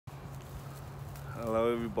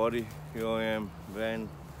Hello everybody, here I am, Van.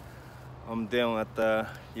 I'm down at the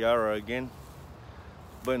Yarra again.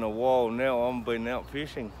 Been a while now, I've been out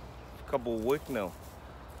fishing, a couple of weeks now.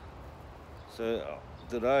 So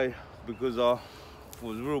today, because I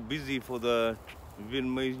was real busy for the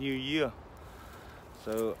Vietnamese New Year,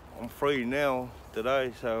 so I'm free now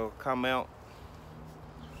today, so I'll come out.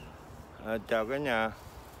 Chào cả nhà.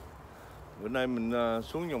 Bữa nay mình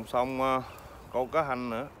xuống dòng sông câu cá hanh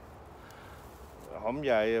nữa. Hổng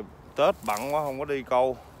dài Tết bận quá không có đi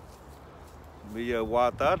câu. Bây giờ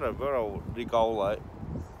qua Tết rồi bắt đầu đi câu lại.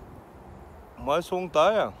 Mới xuống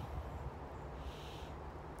tới à.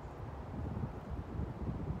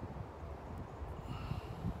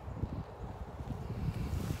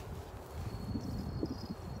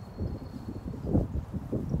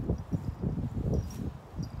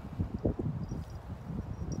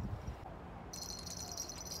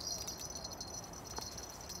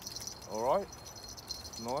 Alright,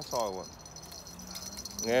 nó soi rồi.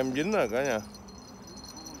 Nghe em dính rồi cả nhà.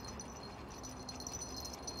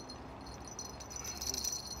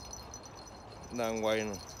 Đang quay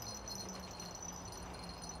nè.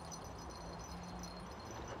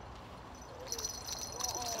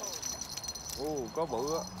 Có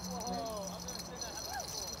bự á.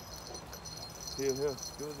 Here, give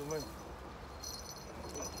it to me.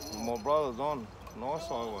 My brother's on. Nice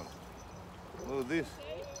one. Look at this.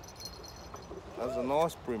 That's a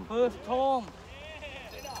nice bream. First time.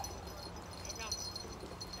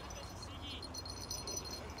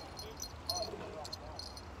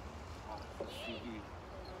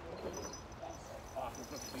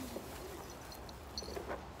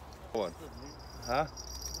 What? Huh?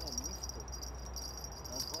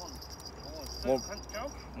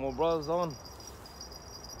 More brothers on.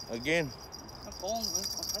 Again.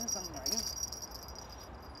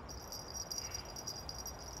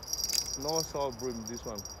 Nice size bream this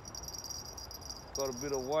one. Got a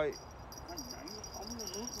bit of weight.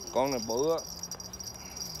 Con này bự á.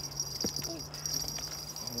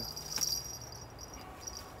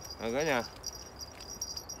 Cả nhà.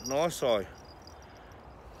 Nice size.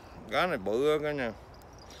 Cá này bự á cả nhà.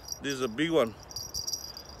 This is a big one.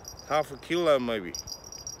 Half a kilo maybe.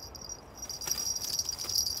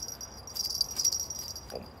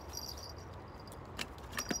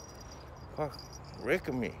 Fuck,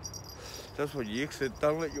 wrecking me. That's what Yick said,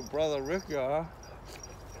 don't let your brother wreck you, huh?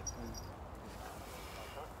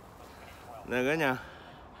 Nè cả nhà.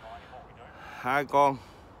 Hai con.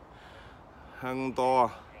 Hai con to.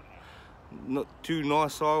 Two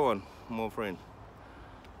nice size one, my friend.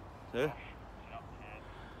 See?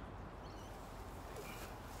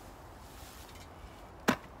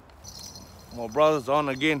 My brother's on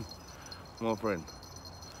again, my friend.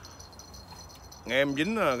 Nghe em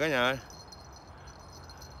dính rồi cả nhà ơi.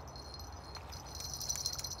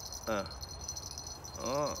 Đó.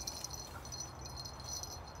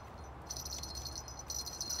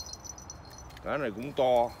 Cá này cũng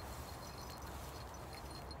to.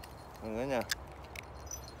 Cả nhà.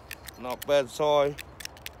 Not bad size.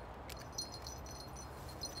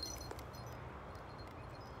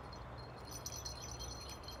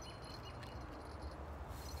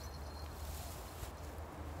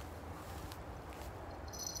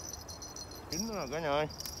 Dính rồi cả nhà ơi.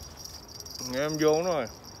 Nghe em vô nó rồi.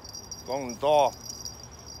 Con to.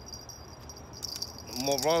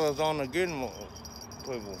 My brother's on again,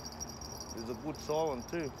 people. There's a good size one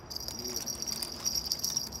too.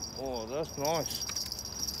 Oh, that's nice.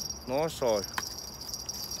 Nice size.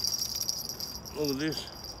 Look at this.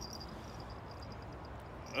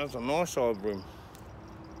 That's a nice size bream.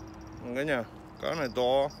 Cả nhà, cá này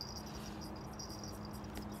to.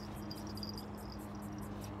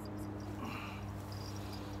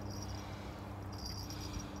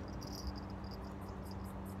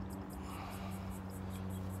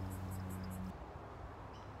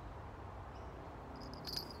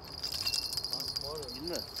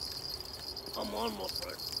 Come on, my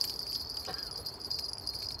friend.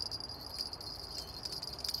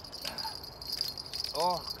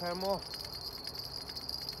 Oh, came off.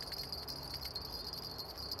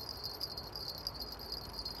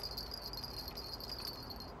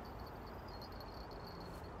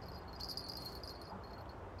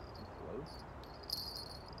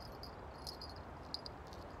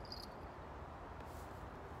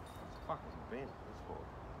 It's fucking bent, this board.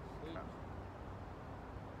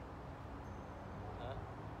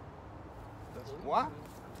 What?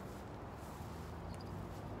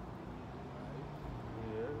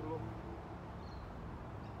 Yeah, look.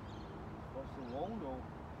 What's the long though?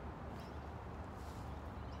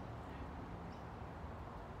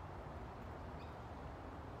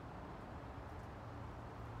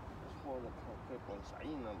 thôi là cái còn sảy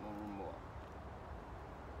nè mùa.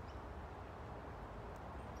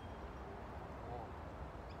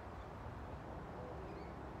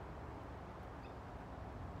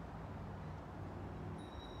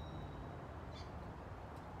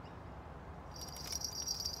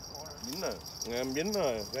 Dính rồi, nghe em dính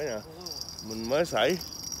rồi cái nhà. Mình mới sảy,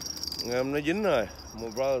 nghe em nó dính rồi. My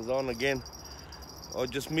brother's on again. I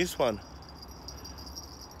just missed one.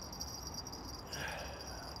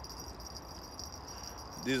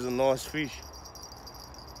 This is a nice fish.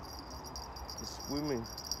 It's swimming.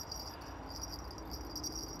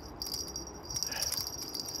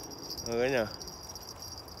 Rồi cả nhà.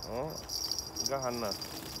 Đó, cá hanh nè.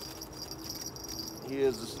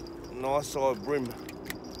 Here's a nice size bream.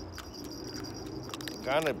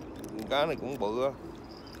 Cá này cũng bự á.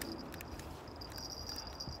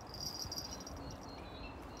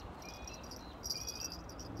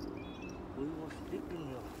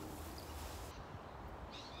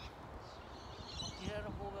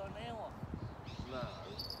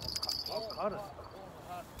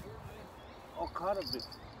 I'll cut a bit.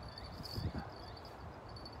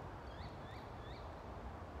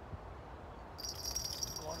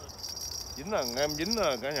 Dính rồi, em dính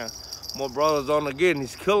rồi cả nhà. My brother's on again.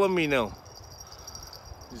 He's killing me now.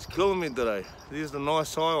 He's killing me today. This is the nice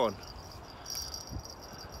size one.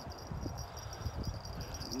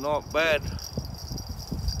 Not bad.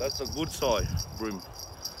 That's a good size bream.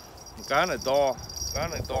 Cá này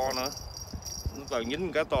to nữa. Nó toàn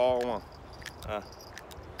dính cá to mà. À.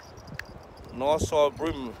 Nice size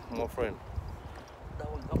bream, my friend.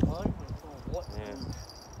 Yeah.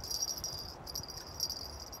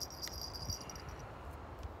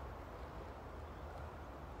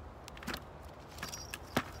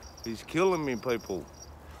 He's killing me, people.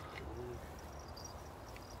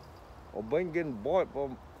 I've been getting bite, but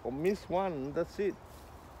I missed one. That's it.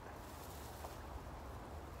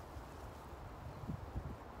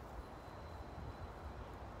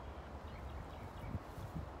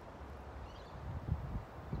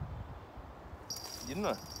 Dính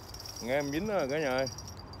rồi, nghe em dính rồi cả nhà ơi.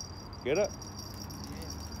 Kìa đó.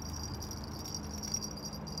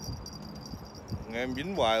 Nghe em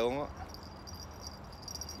dính hoài luôn á.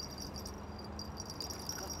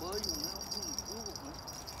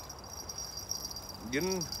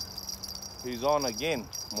 Dính. He's on again,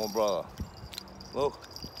 my brother. Look,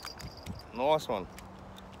 nice one.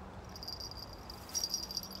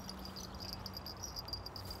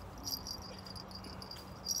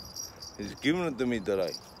 He's giving it to me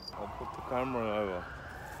today. I'll put the camera over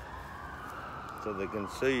so they can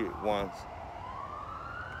see it once.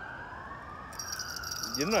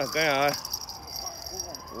 Dính rồi cái ơi.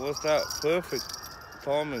 What's that? Perfect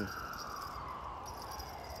timing.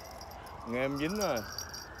 Nghe em dính rồi.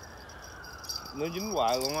 Nó dính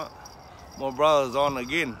hoài luôn á. My brother's on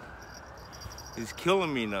again. He's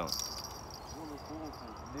killing me now.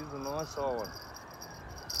 This is a nice one.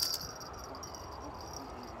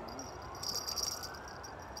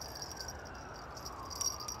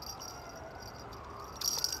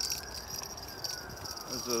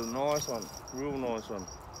 That's a nice one, real nice one.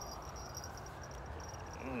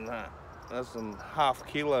 That's some half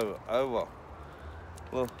kilo over.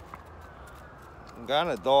 Look, cá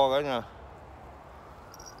này to cả nha.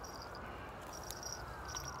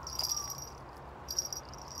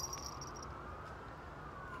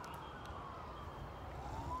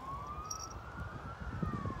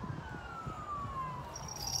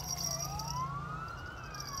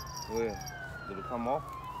 Where? Did it come off?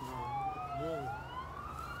 No.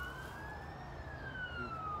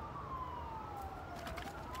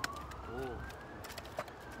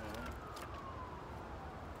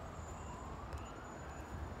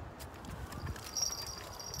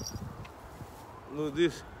 Look at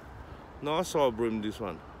this. No, I saw a bream, this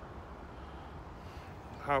one.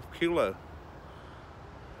 Half kilo.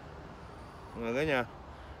 Rồi cả nhà.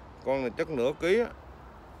 Con này chắc nửa ký á.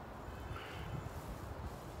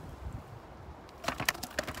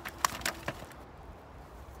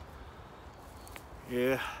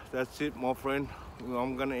 Yeah, that's it, my friend.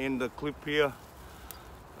 I'm gonna end the clip here.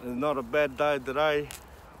 It's not a bad day today.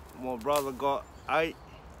 My brother got 8.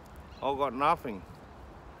 I got nothing.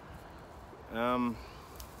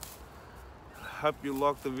 Hope you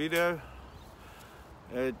like the video.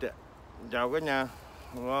 Chào cả nhà.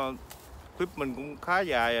 Clip mình cũng khá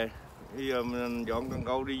dài rồi. Bây giờ mình dọn cần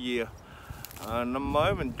câu đi về. Năm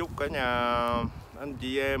mới mình chúc cả nhà anh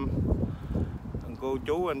chị em, cô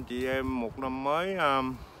chú anh chị em một năm mới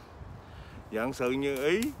vạn sự như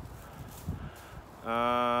ý,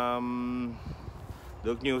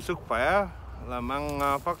 được nhiều sức khỏe, làm ăn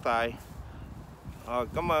phát tài.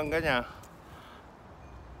 Cảm ơn cả nhà.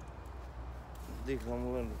 Đi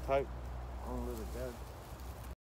không lên thấy không lên được.